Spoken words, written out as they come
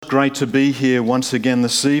great to be here once again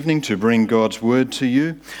this evening to bring God's word to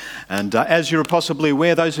you. And as you're possibly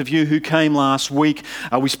aware, those of you who came last week,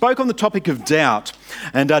 we spoke on the topic of doubt.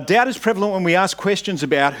 And doubt is prevalent when we ask questions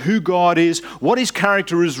about who God is, what his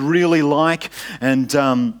character is really like. And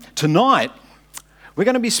tonight, we're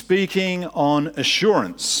going to be speaking on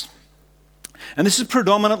assurance. And this is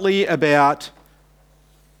predominantly about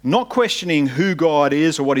not questioning who God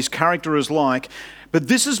is or what his character is like, but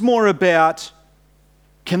this is more about,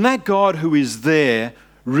 can that God who is there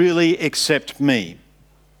really accept me?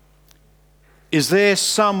 Is there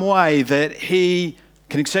some way that he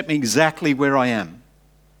can accept me exactly where I am?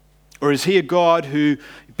 Or is he a God who,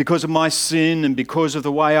 because of my sin and because of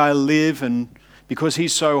the way I live and because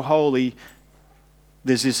he's so holy,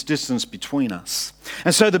 there's this distance between us?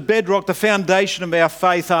 And so the bedrock, the foundation of our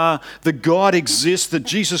faith are that God exists, that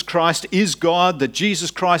Jesus Christ is God, that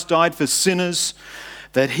Jesus Christ died for sinners,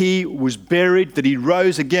 that he was buried, that he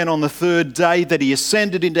rose again on the third day, that he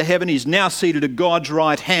ascended into heaven, he's now seated at God's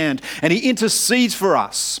right hand, and he intercedes for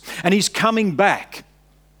us, and he's coming back.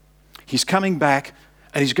 He's coming back,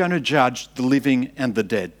 and he's going to judge the living and the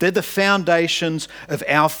dead. They're the foundations of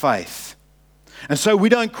our faith. And so we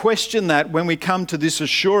don't question that when we come to this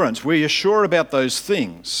assurance. We are sure about those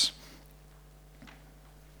things.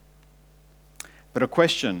 But I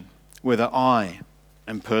question whether I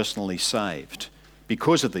am personally saved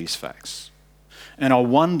because of these facts. And I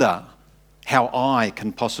wonder how I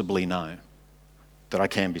can possibly know that I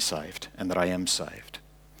can be saved and that I am saved.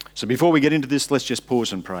 So before we get into this, let's just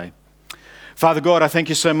pause and pray. Father God, I thank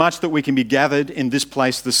you so much that we can be gathered in this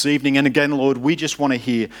place this evening. And again, Lord, we just want to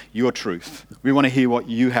hear your truth. We want to hear what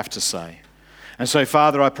you have to say. And so,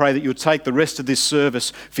 Father, I pray that you'll take the rest of this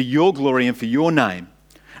service for your glory and for your name,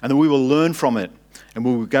 and that we will learn from it, and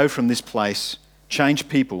we will go from this place, change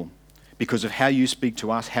people, because of how you speak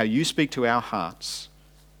to us, how you speak to our hearts.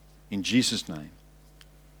 In Jesus' name,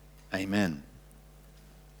 amen.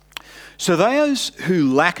 So those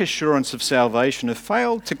who lack assurance of salvation have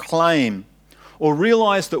failed to claim or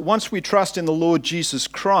realize that once we trust in the Lord Jesus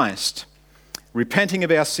Christ, repenting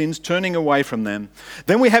of our sins, turning away from them,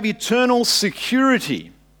 then we have eternal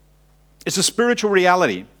security. It's a spiritual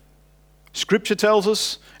reality. Scripture tells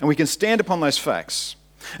us, and we can stand upon those facts.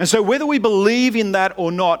 And so whether we believe in that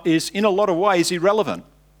or not is in a lot of ways irrelevant,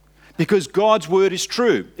 because God's word is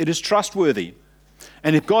true. It is trustworthy.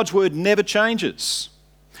 And if God's word never changes.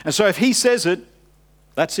 And so if he says it,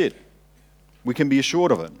 that's it. We can be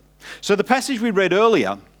assured of it. So the passage we read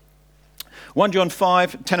earlier, 1 John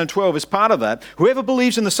 5, 10 and 12 is part of that. Whoever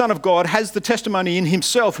believes in the Son of God has the testimony in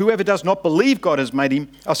himself. Whoever does not believe God has made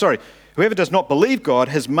him, whoever does not believe God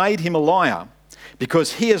has made him a liar,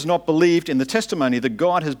 because he has not believed in the testimony that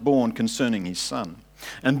God has borne concerning his Son.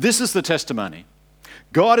 And this is the testimony.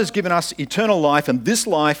 God has given us eternal life, and this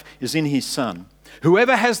life is in his Son.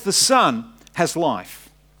 Whoever has the Son has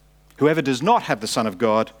life. Whoever does not have the Son of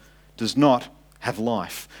God does not have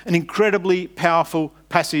life. An incredibly powerful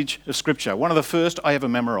passage of Scripture. One of the first I ever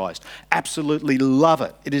memorized. Absolutely love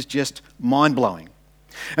it. It is just mind-blowing.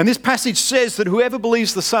 And this passage says that whoever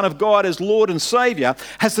believes the Son of God as Lord and Saviour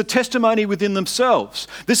has the testimony within themselves.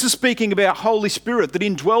 This is speaking about Holy Spirit that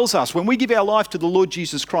indwells us. When we give our life to the Lord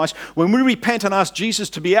Jesus Christ, when we repent and ask Jesus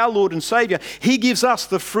to be our Lord and Saviour, he gives us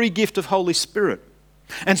the free gift of Holy Spirit.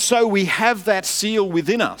 And so we have that seal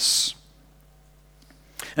within us.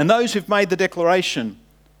 And those who've made the declaration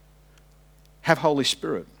have Holy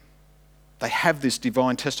Spirit. They have this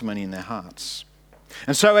divine testimony in their hearts.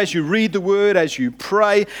 And so as you read the word, as you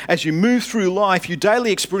pray, as you move through life, you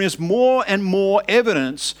daily experience more and more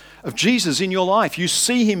evidence of Jesus in your life. You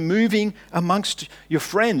see him moving amongst your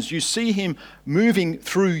friends. You see him moving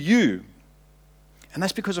through you. And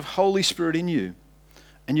that's because of Holy Spirit in you.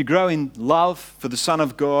 And you grow in love for the Son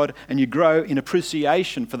of God, and you grow in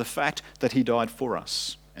appreciation for the fact that he died for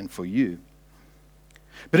us and for you.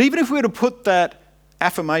 But even if we were to put that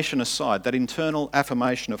affirmation aside, that internal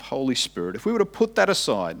affirmation of Holy Spirit, if we were to put that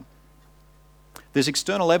aside, there's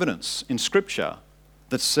external evidence in Scripture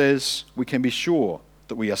that says we can be sure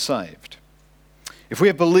that we are saved. If we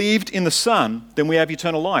have believed in the Son, then we have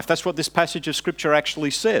eternal life. That's what this passage of Scripture actually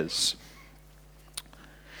says.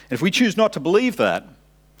 And if we choose not to believe that,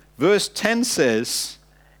 verse 10 says,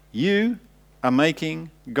 you are making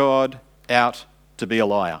God out to be a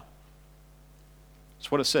liar. That's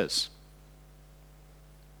what it says.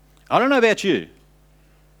 I don't know about you,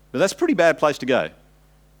 but that's a pretty bad place to go,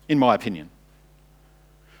 in my opinion.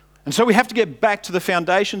 And so we have to get back to the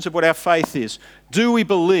foundations of what our faith is. Do we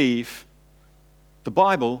believe the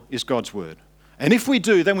Bible is God's word? And if we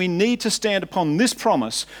do, then we need to stand upon this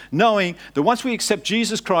promise, knowing that once we accept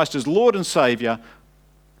Jesus Christ as Lord and Saviour,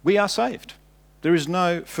 We are saved. There is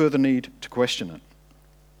no further need to question it.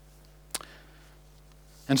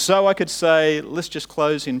 And so I could say, let's just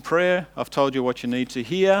close in prayer. I've told you what you need to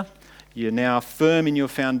hear. You're now firm in your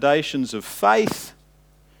foundations of faith.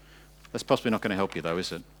 That's possibly not going to help you though,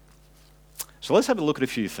 is it? So let's have a look at a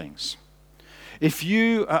few things. If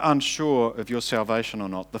you are unsure of your salvation or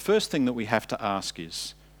not, the first thing that we have to ask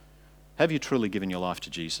is, have you truly given your life to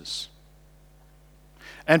Jesus?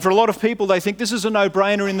 And for a lot of people, they think this is a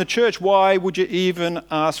no-brainer in the church. Why would you even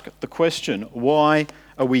ask the question, why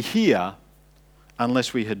are we here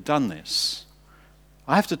unless we had done this?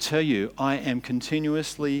 I have to tell you, I am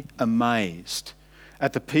continuously amazed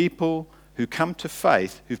at the people who come to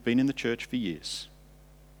faith who've been in the church for years.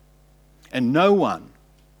 And no one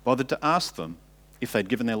bothered to ask them if they'd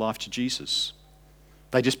given their life to Jesus.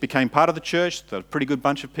 They just became part of the church. They're a pretty good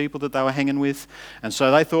bunch of people that they were hanging with. And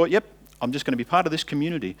so they thought, yep, I'm just going to be part of this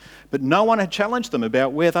community. But no one had challenged them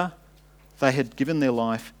about whether they had given their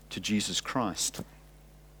life to Jesus Christ.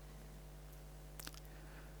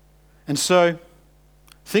 And so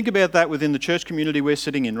think about that within the church community we're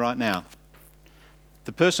sitting in right now.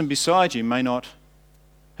 The person beside you may not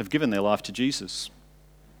have given their life to Jesus.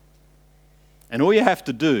 And all you have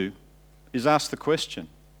to do is ask the question.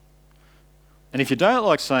 And if you don't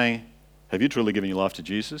like saying, have you truly given your life to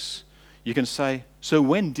Jesus? You can say, so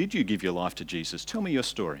when did you give your life to Jesus? Tell me your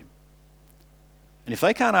story. And if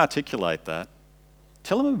they can't articulate that,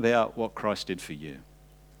 tell them about what Christ did for you.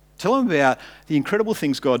 Tell them about the incredible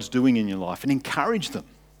things God's doing in your life and encourage them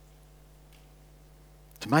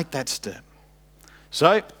to make that step.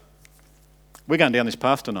 So, we're going down this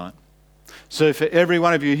path tonight. So for every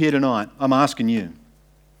one of you here tonight, I'm asking you,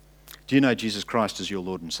 do you know Jesus Christ as your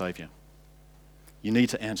Lord and Saviour? You need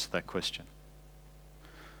to answer that question.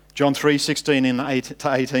 John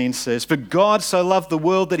 3:16-18 says, for God so loved the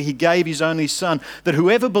world that he gave his only Son, that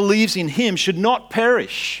whoever believes in him should not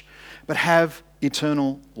perish, but have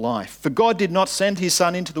eternal life. For God did not send his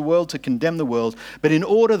Son into the world to condemn the world, but in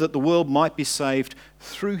order that the world might be saved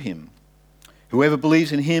through him. Whoever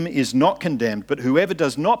believes in him is not condemned, but whoever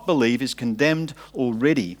does not believe is condemned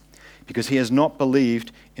already, because he has not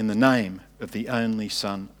believed in the name of the only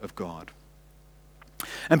Son of God.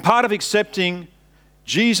 And part of accepting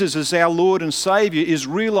Jesus as our Lord and Saviour is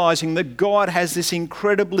realising that God has this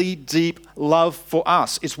incredibly deep love for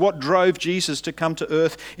us. It's what drove Jesus to come to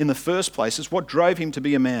earth in the first place. It's what drove him to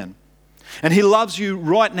be a man. And he loves you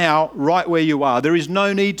right now, right where you are. There is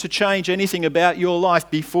no need to change anything about your life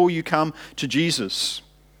before you come to Jesus.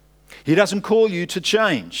 He doesn't call you to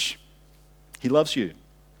change. He loves you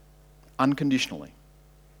unconditionally.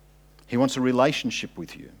 He wants a relationship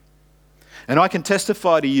with you. And I can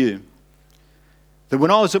testify to you that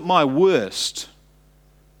when I was at my worst,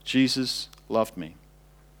 Jesus loved me.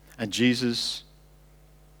 And Jesus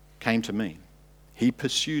came to me. He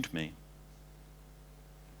pursued me.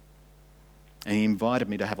 And he invited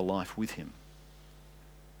me to have a life with him.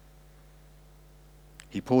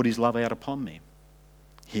 He poured his love out upon me.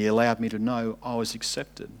 He allowed me to know I was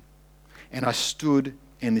accepted. And I stood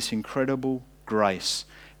in this incredible grace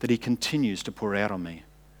that he continues to pour out on me,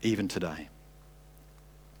 even today.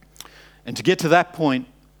 And to get to that point,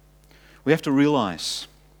 we have to realise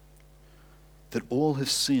that all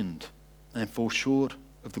have sinned and fall short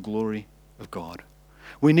of the glory of God.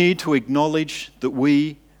 We need to acknowledge that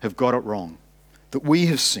we have got it wrong, that we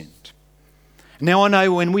have sinned. Now I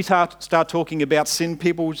know when we start talking about sin,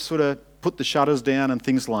 people sort of put the shutters down and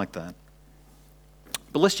things like that.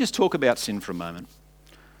 But let's just talk about sin for a moment.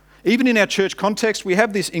 Even in our church context, we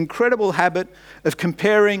have this incredible habit of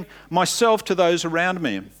comparing myself to those around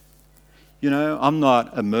me. You know, I'm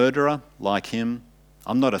not a murderer like him.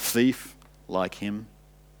 I'm not a thief like him.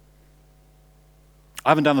 I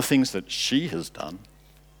haven't done the things that she has done.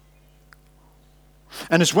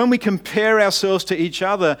 And it's when we compare ourselves to each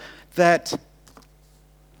other that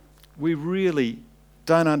we really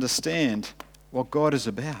don't understand what God is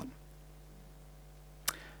about.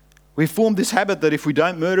 We've formed this habit that if we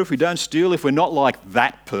don't murder, if we don't steal, if we're not like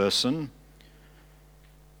that person,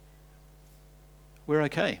 we're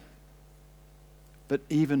okay. But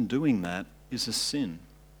even doing that is a sin.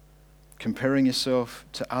 Comparing yourself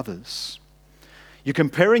to others. You're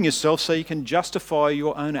comparing yourself so you can justify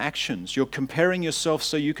your own actions. You're comparing yourself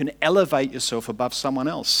so you can elevate yourself above someone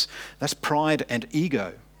else. That's pride and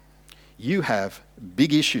ego. You have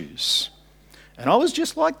big issues. And I was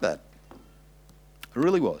just like that. I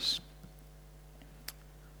really was.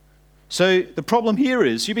 So the problem here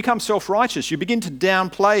is you become self-righteous. You begin to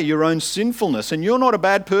downplay your own sinfulness, and you're not a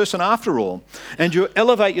bad person after all. And you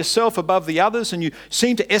elevate yourself above the others, and you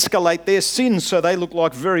seem to escalate their sins so they look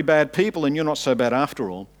like very bad people, and you're not so bad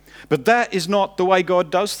after all. But that is not the way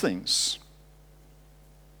God does things.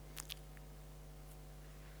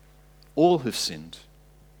 All have sinned.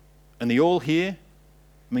 And the all here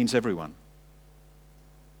means everyone.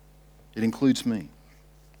 It includes me.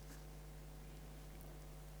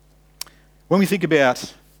 When we think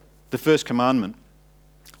about the first commandment,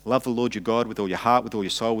 love the Lord your God with all your heart, with all your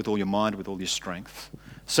soul, with all your mind, with all your strength.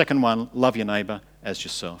 Second one, love your neighbour as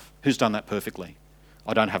yourself. Who's done that perfectly?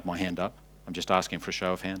 I don't have my hand up. I'm just asking for a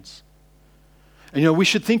show of hands. And we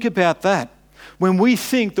should think about that. When we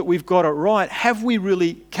think that we've got it right, have we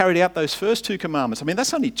really carried out those first two commandments? I mean,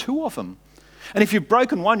 that's only two of them. And if you've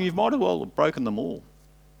broken one, you might as well have broken them all.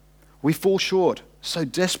 We fall short so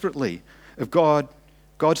desperately of God's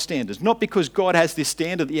standards. Not because God has this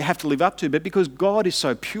standard that you have to live up to, but because God is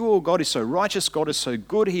so pure, God is so righteous, God is so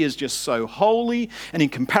good, He is just so holy, and in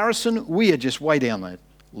comparison, we are just way down that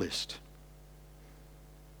list.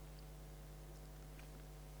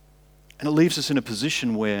 And it leaves us in a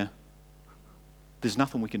position where there's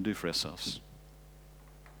nothing we can do for ourselves.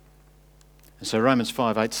 And so Romans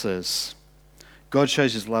 5:8 says, God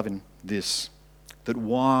shows His love in this, that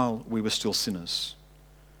while we were still sinners,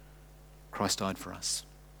 Christ died for us.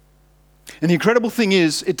 And the incredible thing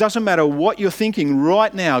is, it doesn't matter what you're thinking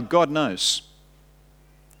right now, God knows.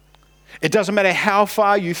 It doesn't matter how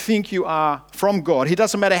far you think you are from God. It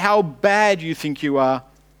doesn't matter how bad you think you are.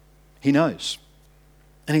 He knows.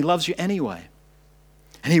 And He loves you anyway.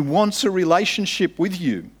 And He wants a relationship with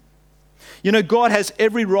you. God has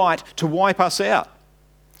every right to wipe us out.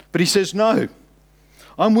 But He says, no,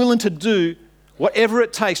 I'm willing to do whatever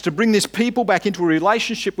it takes to bring this people back into a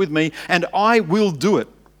relationship with me, and I will do it.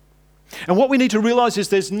 And what we need to realize is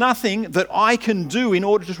there's nothing that I can do in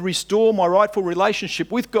order to restore my rightful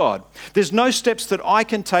relationship with God. There's no steps that I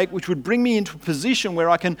can take which would bring me into a position where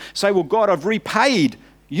I can say, well, God, I've repaid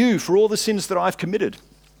you for all the sins that I've committed.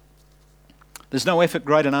 There's no effort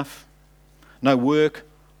great enough, no work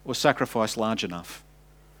or sacrifice large enough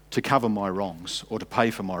to cover my wrongs or to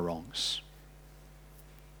pay for my wrongs.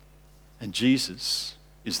 And Jesus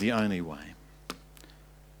is the only way.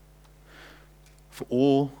 For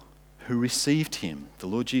all who received Him, the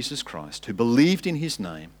Lord Jesus Christ, who believed in His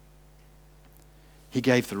name, He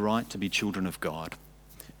gave the right to be children of God.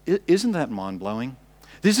 Isn't that mind-blowing?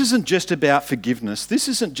 This isn't just about forgiveness. This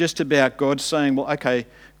isn't just about God saying, well, okay,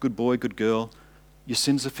 good boy, good girl, your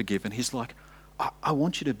sins are forgiven. He's like, I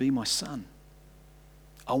want you to be my son.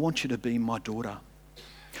 I want you to be my daughter.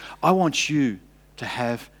 I want you to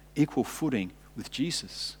have equal footing with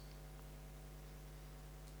Jesus.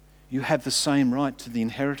 You have the same right to the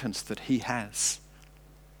inheritance that He has.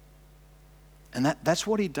 And that's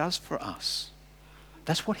what He does for us.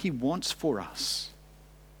 That's what He wants for us.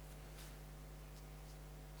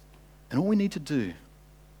 And all we need to do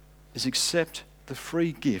is accept the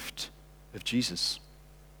free gift of Jesus.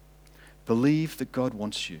 Believe that God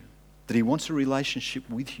wants you, that He wants a relationship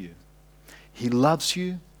with you. He loves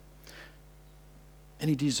you, and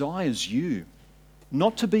He desires you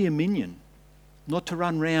not to be a minion, not to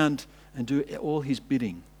run round and do all His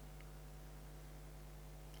bidding.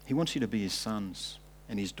 He wants you to be His sons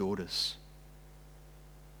and His daughters.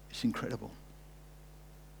 It's incredible.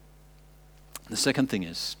 The second thing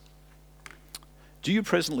is, do you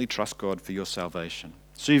presently trust God for your salvation?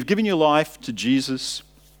 So you've given your life to Jesus,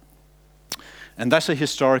 and that's a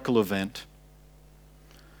historical event.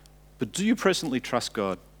 But do you presently trust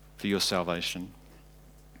God for your salvation?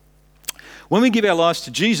 When we give our lives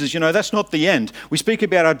to Jesus, that's not the end. We speak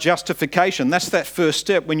about our justification. That's that first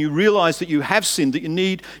step when you realize that you have sinned, that you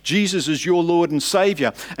need Jesus as your Lord and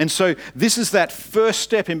Saviour. And so this is that first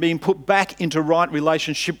step in being put back into right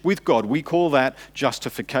relationship with God. We call that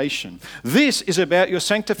justification. This is about your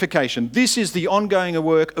sanctification. This is the ongoing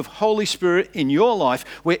work of Holy Spirit in your life,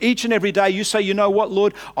 where each and every day you say, you know what,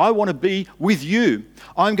 Lord, I want to be with you.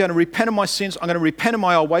 I'm going to repent of my sins. I'm going to repent of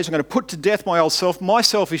my old ways. I'm going to put to death my old self, my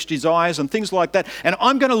selfish desires and things like that. And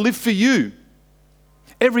I'm going to live for you.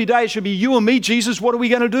 Every day it should be you and me, Jesus. What are we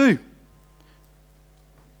going to do?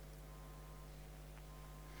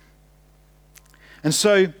 And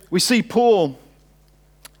so we see Paul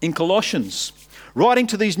in Colossians writing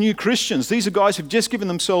to these new Christians. These are guys who've just given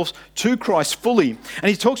themselves to Christ fully. And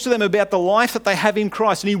he talks to them about the life that they have in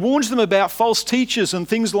Christ. And he warns them about false teachers and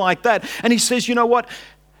things like that. And he says, you know what?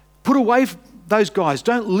 Put away those guys.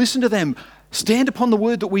 Don't listen to them. Stand upon the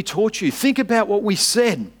word that we taught you. Think about what we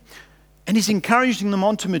said. And he's encouraging them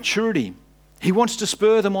on to maturity. He wants to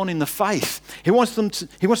spur them on in the faith. He wants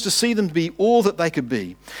to see them to be all that they could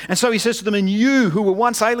be. And so he says to them, and you who were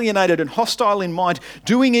once alienated and hostile in mind,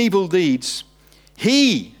 doing evil deeds,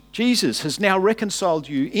 he, Jesus, has now reconciled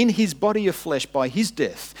you in his body of flesh by his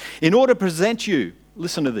death, in order to present you,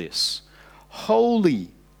 listen to this, holy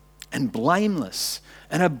and blameless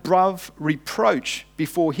and above reproach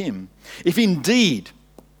before him, if indeed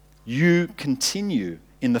you continue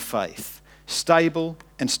in the faith, stable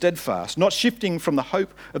and steadfast, not shifting from the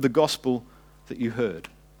hope of the gospel that you heard.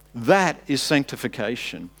 That is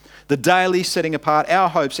sanctification. The daily setting apart our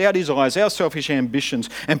hopes, our desires, our selfish ambitions,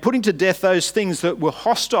 and putting to death those things that were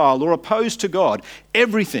hostile or opposed to God,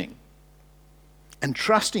 everything, and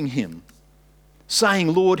trusting him,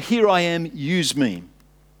 saying, Lord, here I am, use me.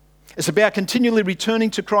 It's about continually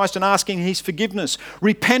returning to Christ and asking his forgiveness.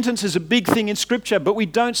 Repentance is a big thing in Scripture, but we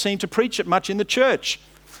don't seem to preach it much in the church.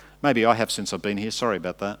 Maybe I have since I've been here. Sorry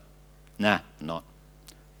about that. Nah, not.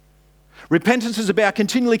 Repentance is about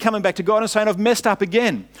continually coming back to God and saying, I've messed up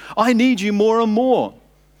again. I need you more and more.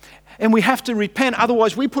 And we have to repent.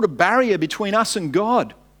 Otherwise, we put a barrier between us and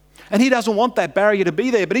God. And he doesn't want that barrier to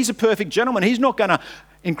be there. But he's a perfect gentleman. He's not going to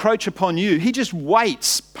encroach upon you. He just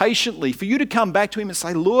waits patiently for you to come back to him and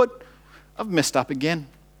say, Lord, I've messed up again.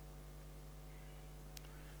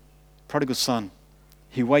 Prodigal son.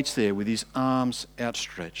 He waits there with his arms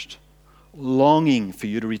outstretched, longing for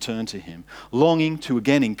you to return to him, longing to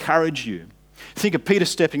again encourage you. Think of Peter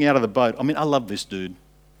stepping out of the boat. I mean, I love this dude.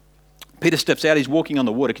 Peter steps out, he's walking on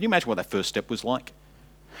the water. Can you imagine what that first step was like?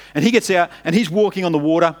 And he gets out and he's walking on the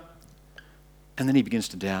water, and then he begins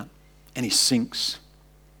to doubt and he sinks.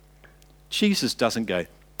 Jesus doesn't go,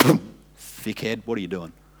 thickhead, what are you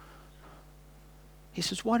doing? He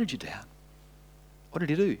says, why did you doubt? What did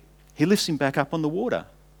he do? He lifts him back up on the water.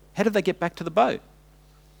 How did they get back to the boat?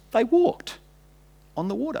 They walked on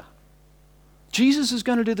the water. Jesus is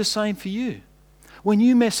going to do the same for you. When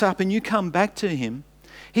you mess up and you come back to him,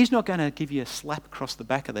 he's not going to give you a slap across the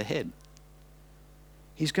back of the head.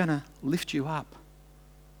 He's going to lift you up.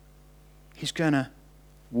 He's going to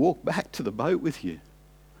walk back to the boat with you.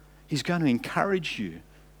 He's going to encourage you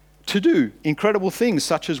to do incredible things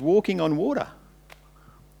such as walking on water.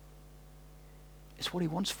 It's what he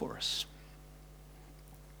wants for us.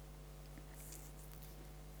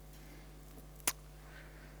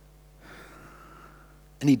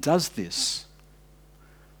 And he does this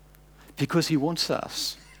because he wants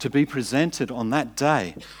us to be presented on that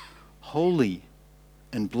day holy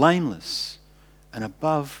and blameless and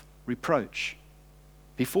above reproach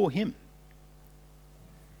before him.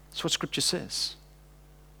 That's what Scripture says.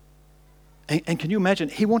 And can you imagine?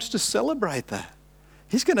 He wants to celebrate that.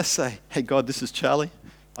 He's going to say, hey, God, this is Charlie.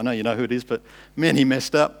 I know you know who it is, but man, he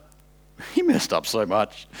messed up. He messed up so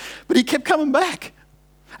much. But he kept coming back.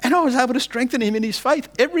 And I was able to strengthen him in his faith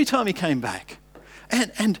every time he came back.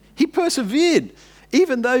 And he persevered.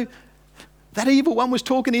 Even though that evil one was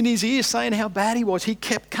talking in his ear saying how bad he was, he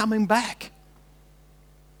kept coming back.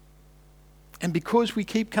 And because we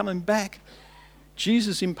keep coming back,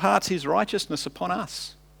 Jesus imparts his righteousness upon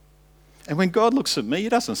us. And when God looks at me, he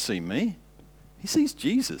doesn't see me. He sees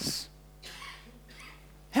Jesus.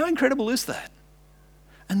 How incredible is that?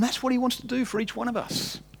 And that's what he wants to do for each one of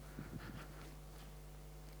us.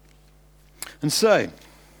 And so,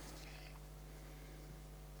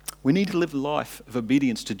 we need to live a life of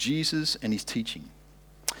obedience to Jesus and his teaching.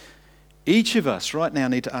 Each of us right now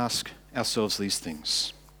need to ask ourselves these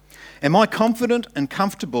things. Am I confident and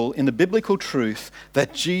comfortable in the biblical truth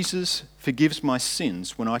that Jesus forgives my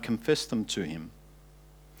sins when I confess them to him?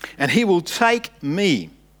 And he will take me,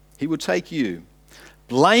 he will take you,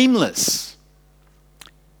 blameless,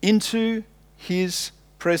 into his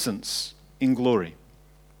presence in glory.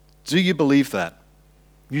 Do you believe that?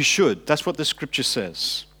 You should. That's what the Scripture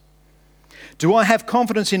says. Do I have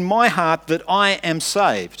confidence in my heart that I am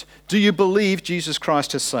saved? Do you believe Jesus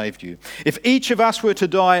Christ has saved you? If each of us were to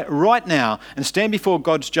die right now and stand before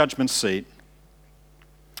God's judgment seat,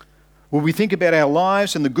 will we think about our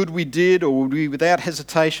lives and the good we did, or would we without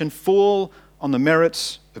hesitation fall on the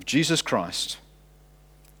merits of Jesus Christ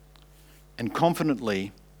and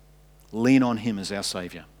confidently lean on him as our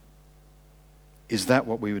Saviour? Is that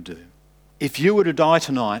what we would do? If you were to die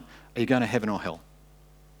tonight, are you going to heaven or hell?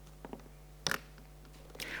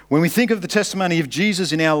 When we think of the testimony of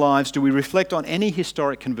Jesus in our lives, do we reflect on any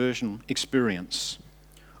historic conversion experience?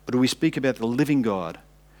 Or do we speak about the living God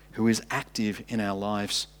who is active in our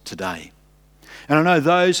lives today? And I know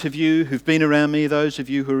those of you who've been around me, those of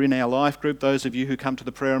you who are in our life group, those of you who come to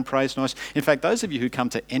the prayer and praise nights, in fact, those of you who come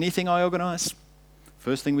to anything I organise,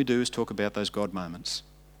 first thing we do is talk about those God moments.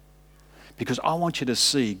 because I want you to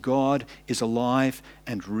see God is alive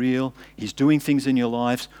and real. He's doing things in your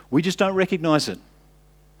lives. We just don't recognize it.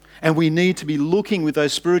 And we need to be looking with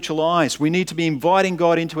those spiritual eyes. We need to be inviting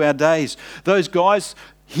God into our days. Those guys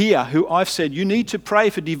here who I've said, you need to pray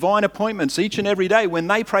for divine appointments each and every day. When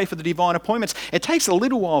they pray for the divine appointments, it takes a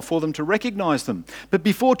little while for them to recognize them. But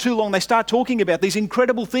before too long, they start talking about these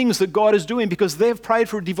incredible things that God is doing because they've prayed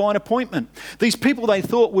for a divine appointment. These people they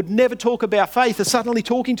thought would never talk about faith are suddenly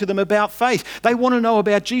talking to them about faith. They want to know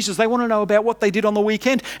about Jesus. They want to know about what they did on the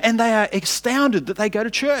weekend. And they are astounded that they go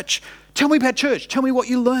to church. Tell me about church. Tell me what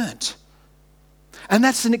you learnt. And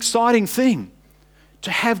that's an exciting thing, to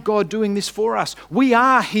have God doing this for us. We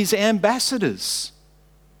are his ambassadors.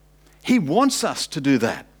 He wants us to do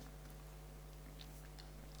that.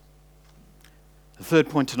 The third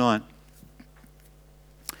point tonight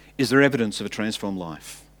is there evidence of a transformed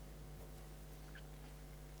life.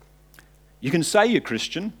 You can say you're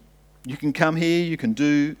Christian, you can come here, you can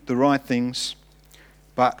do the right things,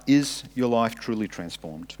 but is your life truly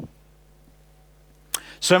transformed?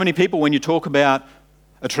 So many people, when you talk about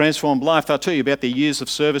a transformed life, they'll tell you about their years of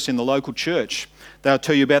service in the local church. They'll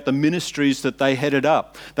tell you about the ministries that they headed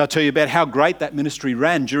up. They'll tell you about how great that ministry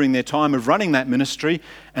ran during their time of running that ministry,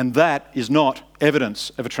 and that is not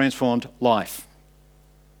evidence of a transformed life.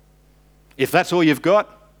 If that's all you've got,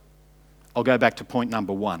 I'll go back to point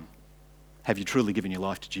number one. Have you truly given your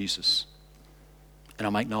life to Jesus? And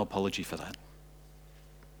I'll make no apology for that.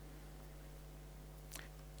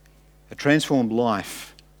 A transformed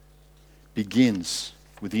life begins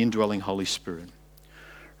with the indwelling Holy Spirit.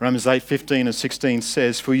 Romans 8:15 and 16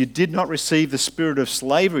 says, "For you did not receive the spirit of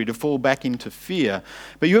slavery to fall back into fear,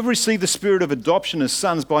 but you have received the spirit of adoption as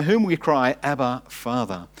sons, by whom we cry, Abba,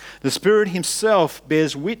 Father. The Spirit himself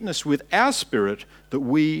bears witness with our spirit that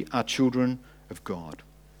we are children of God."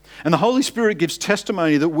 And the Holy Spirit gives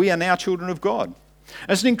testimony that we are now children of God.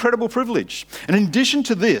 That's an incredible privilege. And in addition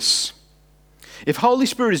to this, if Holy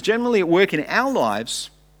Spirit is generally at work in our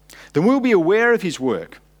lives, then we'll be aware of his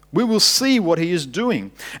work. We will see what he is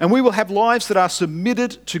doing. And we will have lives that are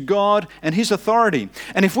submitted to God and his authority.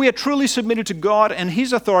 And if we are truly submitted to God and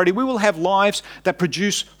his authority, we will have lives that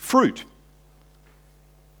produce fruit.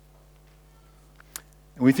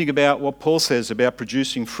 And we think about what Paul says about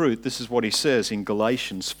producing fruit. This is what he says in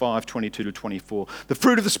Galatians 5:22-24. "The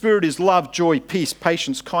fruit of the Spirit is love, joy, peace,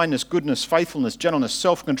 patience, kindness, goodness, faithfulness, gentleness,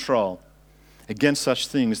 self-control. Against such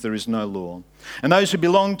things there is no law. And those who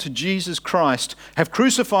belong to Jesus Christ have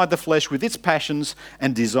crucified the flesh with its passions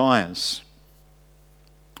and desires."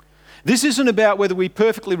 This isn't about whether we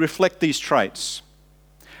perfectly reflect these traits,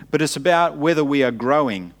 but it's about whether we are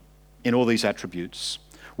growing in all these attributes,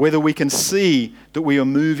 whether we can see that we are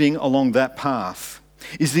moving along that path.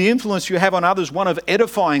 Is the influence you have on others one of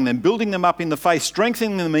edifying them, building them up in the faith,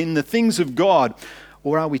 strengthening them in the things of God,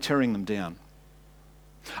 or are we tearing them down?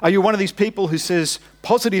 Are you one of these people who says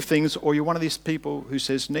positive things, or are you one of these people who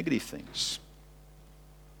says negative things?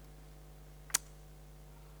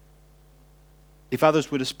 If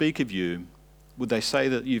others were to speak of you, would they say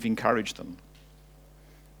that you've encouraged them?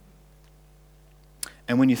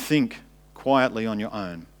 And when you think quietly on your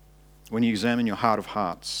own, when you examine your heart of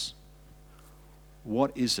hearts,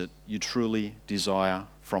 what is it you truly desire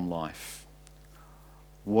from life?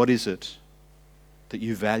 What is it that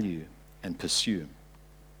you value and pursue?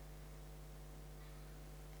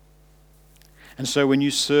 And so when you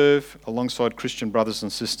serve alongside Christian brothers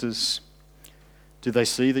and sisters, do they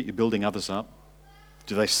see that you're building others up?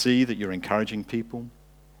 Do they see that you're encouraging people?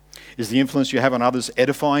 Is the influence you have on others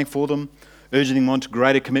edifying for them, urging them on to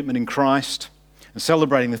greater commitment in Christ, and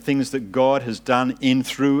celebrating the things that God has done in,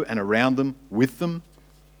 through, and around them, with them?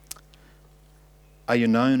 Are you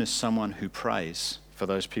known as someone who prays for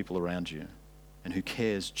those people around you and who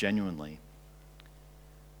cares genuinely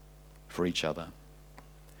for each other?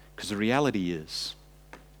 Because the reality is,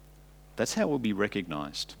 that's how we'll be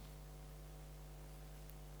recognised,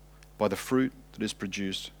 by the fruit that is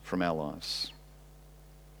produced from our lives.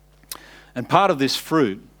 And part of this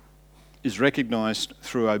fruit is recognised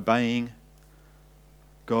through obeying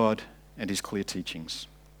God and his clear teachings.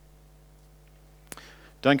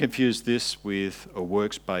 Don't confuse this with a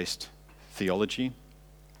works-based theology.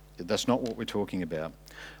 That's not what we're talking about.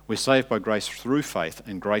 We're saved by grace through faith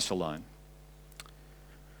and grace alone.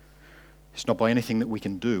 It's not by anything that we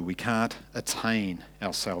can do. We can't attain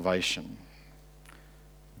our salvation.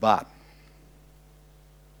 But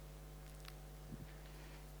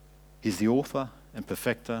he's the author and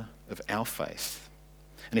perfecter of our faith.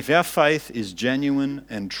 And if our faith is genuine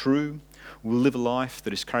and true, we'll live a life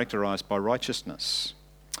that is characterised by righteousness.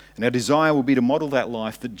 And our desire will be to model that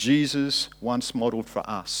life that Jesus once modelled for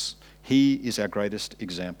us He is our greatest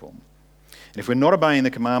example. And if we're not obeying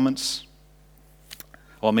the commandments,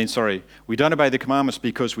 we don't obey the commandments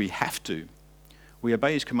because we have to. We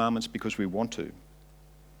obey his commandments because we want to.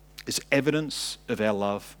 It's evidence of our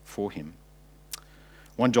love for him.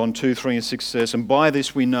 1 John 2, 3 and 6 says, "And by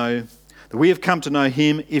this we know that we have come to know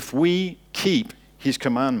him if we keep his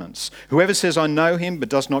commandments. Whoever says, 'I know him,' but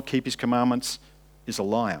does not keep his commandments is a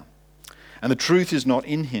liar. And the truth is not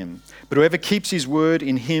in him. But whoever keeps his word,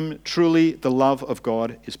 in him truly the love of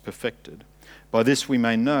God is perfected. By this we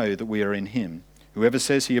may know that we are in him. Whoever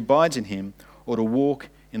says he abides in him ought to walk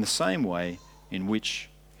in the same way in which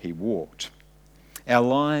he walked." Our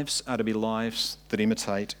lives are to be lives that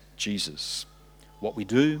imitate Jesus. What we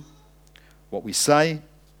do, what we say,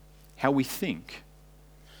 how we think,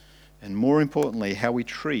 and more importantly, how we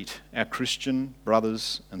treat our Christian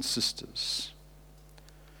brothers and sisters.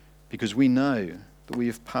 Because we know that we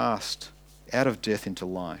have passed out of death into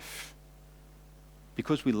life.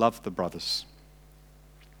 Because we love the brothers.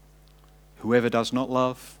 Whoever does not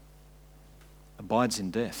love abides in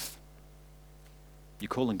death. You're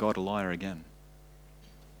calling God a liar again.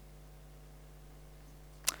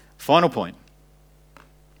 Final point.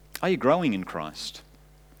 Are you growing in Christ?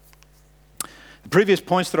 The previous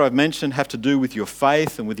points that I've mentioned have to do with your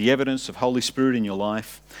faith and with the evidence of Holy Spirit in your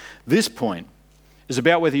life. This point is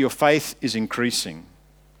about whether your faith is increasing.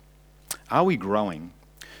 Are we growing?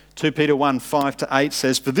 2 Peter 1, 5-8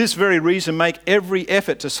 says, "For this very reason make every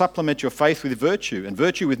effort to supplement your faith with virtue, and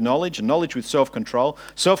virtue with knowledge, and knowledge with self-control,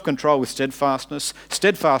 self-control with steadfastness,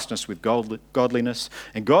 steadfastness with godliness,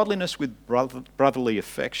 and godliness with brotherly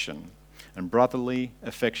affection, and brotherly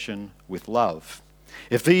affection with love.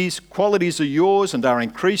 If these qualities are yours and are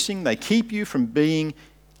increasing, they keep you from being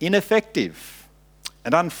ineffective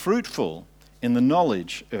and unfruitful in the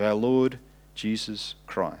knowledge of our Lord Jesus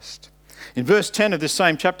Christ." In verse 10 of this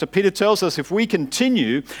same chapter, Peter tells us if we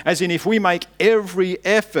continue, as in if we make every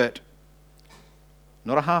effort,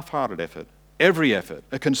 not a half-hearted effort, every effort,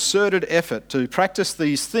 a concerted effort to practice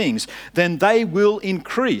these things, then they will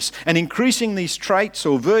increase. And increasing these traits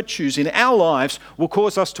or virtues in our lives will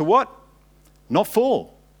cause us to what? Not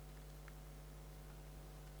fall.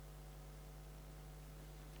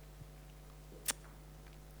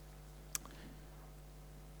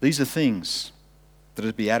 These are things that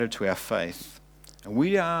are to be added to our faith, and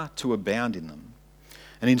we are to abound in them.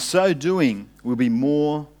 And in so doing, we'll be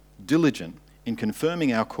more diligent in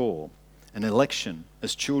confirming our call and election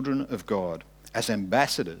as children of God, as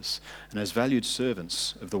ambassadors and as valued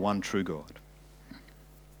servants of the one true God.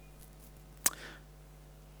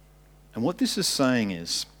 And what this is saying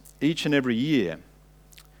is, each and every year,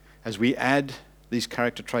 as we add these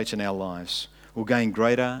character traits in our lives, we'll gain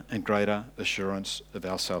greater and greater assurance of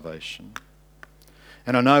our salvation.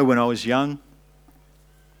 And I know when I was young,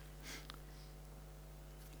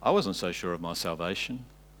 I wasn't so sure of my salvation.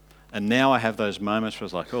 And now I have those moments where I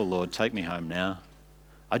was like, "Oh Lord, take me home now."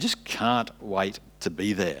 I just can't wait to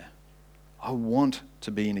be there. I want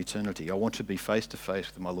to be in eternity. I want to be face to face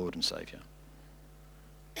with my Lord and Saviour.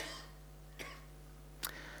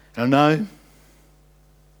 And I know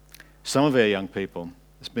some of our young people,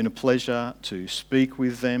 it's been a pleasure to speak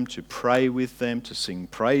with them, to pray with them, to sing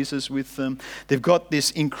praises with them. They've got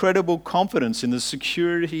this incredible confidence in the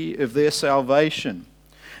security of their salvation.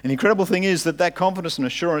 And the incredible thing is that confidence and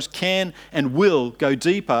assurance can and will go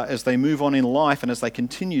deeper as they move on in life and as they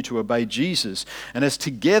continue to obey Jesus. And as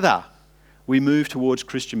together we move towards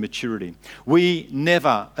Christian maturity. We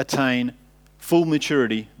never attain full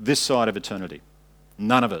maturity this side of eternity.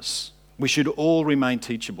 None of us. We should all remain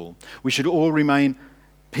teachable. We should all remain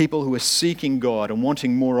people who are seeking God and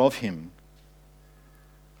wanting more of him.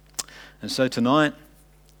 And so tonight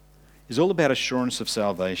is all about assurance of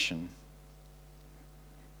salvation.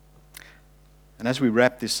 And as we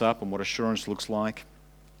wrap this up and what assurance looks like,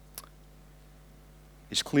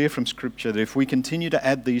 it's clear from Scripture that if we continue to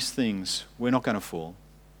add these things, we're not going to fall.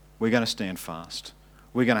 We're going to stand fast.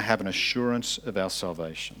 We're going to have an assurance of our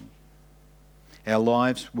salvation. Our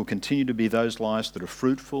lives will continue to be those lives that are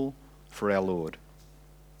fruitful for our Lord.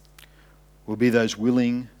 We'll be those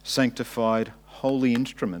willing, sanctified, holy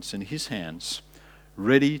instruments in his hands,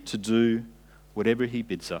 ready to do whatever he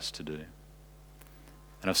bids us to do.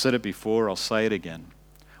 And I've said it before, I'll say it again.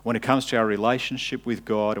 When it comes to our relationship with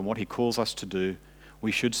God and what he calls us to do,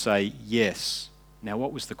 we should say yes. Now,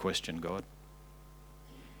 what was the question, God?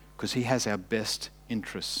 Because he has our best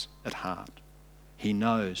interests at heart. He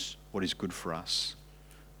knows what is good for us.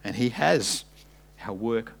 And he has our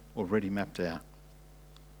work already mapped out.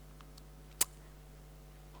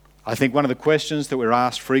 I think one of the questions that we're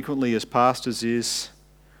asked frequently as pastors is,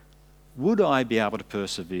 would I be able to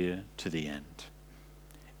persevere to the end?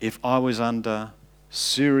 If I was under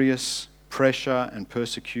serious pressure and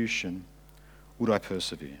persecution, would I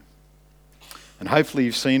persevere? And hopefully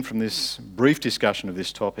you've seen from this brief discussion of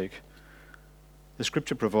this topic, the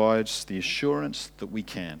Scripture provides the assurance that we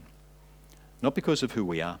can, not because of who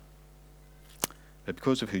we are, but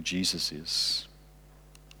because of who Jesus is.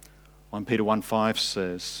 1 Peter 1:5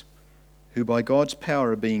 says, who by God's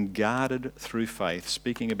power are being guarded through faith,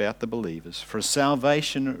 speaking about the believers, for a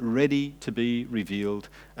salvation ready to be revealed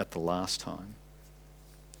at the last time.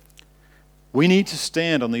 We need to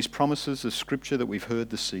stand on these promises of Scripture that we've heard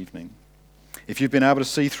this evening. If you've been able to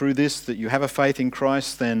see through this that you have a faith in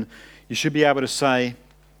Christ, then you should be able to say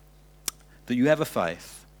that you have a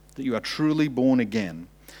faith, that you are truly born again,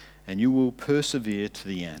 and you will persevere to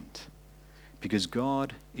the end, because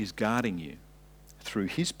God is guarding you through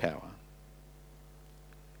His power.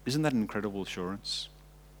 Isn't that an incredible assurance?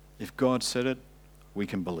 If God said it, we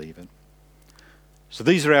can believe it. So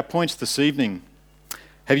these are our points this evening.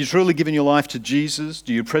 Have you truly given your life to Jesus?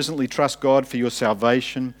 Do you presently trust God for your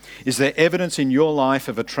salvation? Is there evidence in your life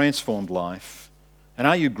of a transformed life? And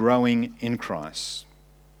are you growing in Christ?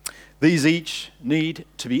 These each need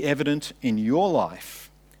to be evident in your life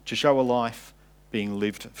to show a life being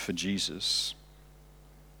lived for Jesus.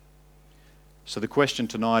 So the question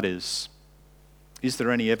tonight is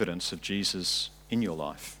there any evidence of Jesus in your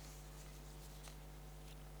life?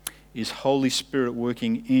 Is Holy Spirit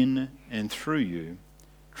working in and through you,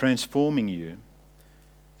 transforming you,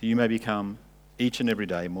 that you may become each and every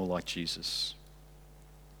day more like Jesus?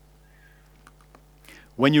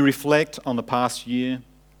 When you reflect on the past year,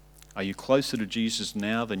 are you closer to Jesus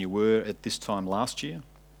now than you were at this time last year?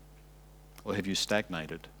 Or have you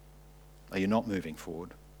stagnated? Are you not moving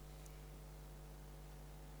forward?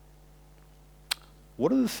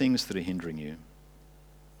 What are the things that are hindering you?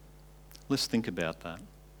 Let's think about that.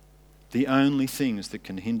 The only things that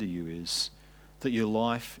can hinder you is that your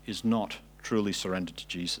life is not truly surrendered to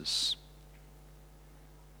Jesus.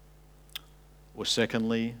 Or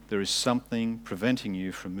secondly, there is something preventing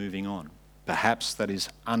you from moving on. Perhaps that is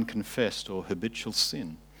unconfessed or habitual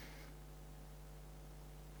sin.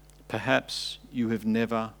 Perhaps you have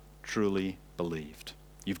never truly believed.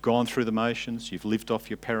 You've gone through the motions, you've lived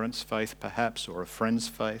off your parents' faith perhaps, or a friend's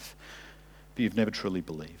faith, but you've never truly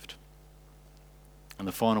believed. And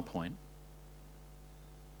the final point,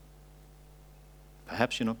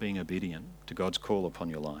 perhaps you're not being obedient to God's call upon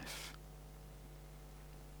your life.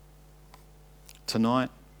 Tonight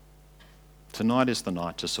is the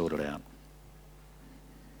night to sort it out.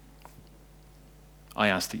 I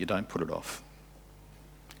ask that you don't put it off.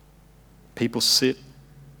 People sit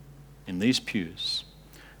in these pews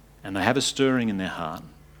and they have a stirring in their heart.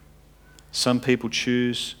 Some people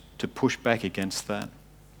choose to push back against that,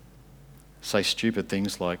 say stupid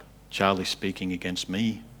things like Charlie speaking against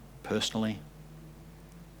me personally.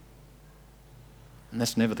 And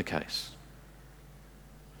that's never the case.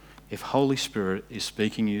 If Holy Spirit is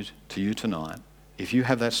speaking to you tonight, if you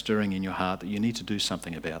have that stirring in your heart that you need to do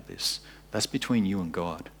something about this, that's between you and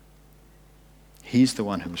God. He's the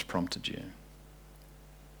one who has prompted you.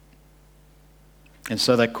 And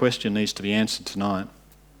so that question needs to be answered tonight.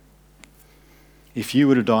 If you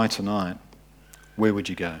were to die tonight, where would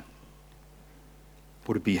you go?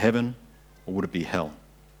 Would it be heaven or would it be hell?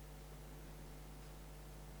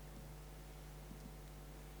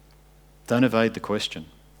 Don't evade the question.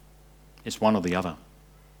 It's one or the other.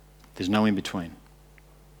 There's no in between.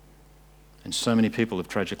 And so many people have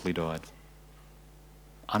tragically died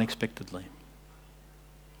unexpectedly.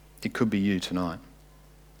 It could be you tonight.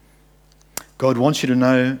 God wants you to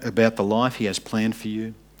know about the life He has planned for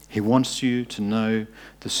you. He wants you to know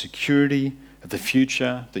the security of the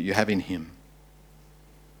future that you have in Him.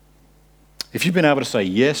 If you've been able to say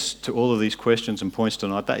yes to all of these questions and points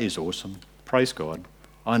tonight, that is awesome. Praise God.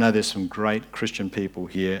 I know there's some great Christian people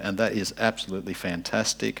here, and that is absolutely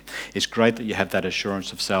fantastic. It's great that you have that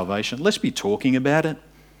assurance of salvation. Let's be talking about it.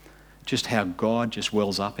 Just how God just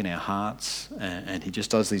wells up in our hearts, and He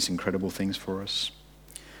just does these incredible things for us.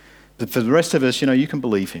 But for the rest of us, you can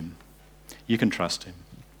believe Him. You can trust Him.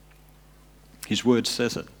 His word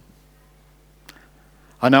says it.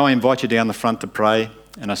 I know I invite you down the front to pray,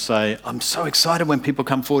 and I say, I'm so excited when people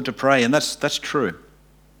come forward to pray, and that's true.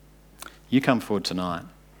 You come forward tonight,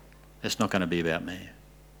 it's not going to be about me.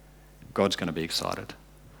 God's going to be excited.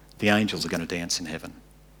 The angels are going to dance in heaven.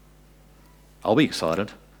 I'll be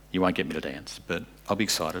excited. You won't get me to dance, but I'll be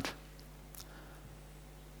excited.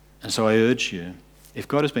 And so I urge you, if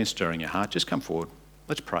God has been stirring your heart, just come forward.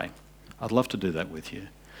 Let's pray. I'd love to do that with you.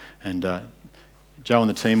 And Joe and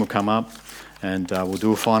the team will come up and we'll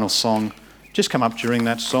do a final song. Just come up during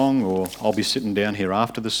that song, or I'll be sitting down here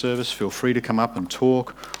after the service. Feel free to come up and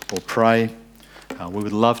talk or pray. We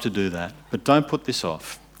would love to do that. But don't put this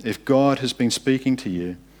off. If God has been speaking to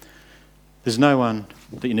you, there's no one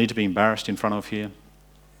that you need to be embarrassed in front of here.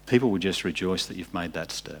 People will just rejoice that you've made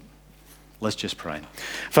that step. Let's just pray.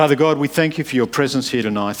 Father God, we thank you for your presence here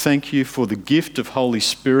tonight. Thank you for the gift of Holy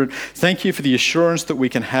Spirit. Thank you for the assurance that we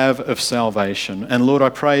can have of salvation. And Lord, I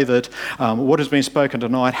pray that what has been spoken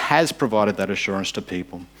tonight has provided that assurance to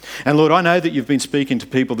people. And Lord, I know that you've been speaking to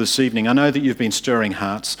people this evening. I know that you've been stirring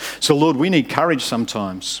hearts. So Lord, we need courage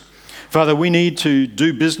sometimes. Father, we need to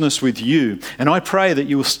do business with you. And I pray that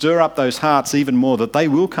you will stir up those hearts even more, that they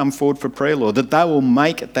will come forward for prayer, Lord, that they will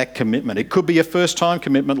make that commitment. It could be a first-time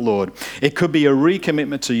commitment, Lord. It could be a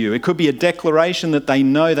recommitment to you. It could be a declaration that they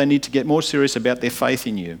know they need to get more serious about their faith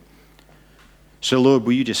in you. So, Lord,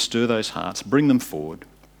 will you just stir those hearts, bring them forward.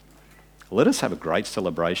 Let us have a great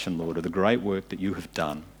celebration, Lord, of the great work that you have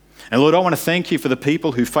done. And Lord, I want to thank you for the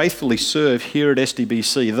people who faithfully serve here at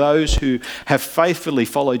SDBC, those who have faithfully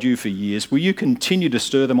followed you for years. Will you continue to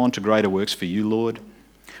stir them on to greater works for you, Lord?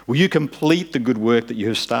 Will you complete the good work that you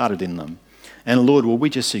have started in them? And Lord, will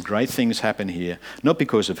we just see great things happen here, not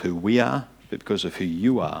because of who we are, but because of who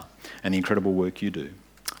you are and the incredible work you do.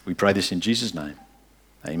 We pray this in Jesus' name.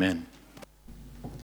 Amen.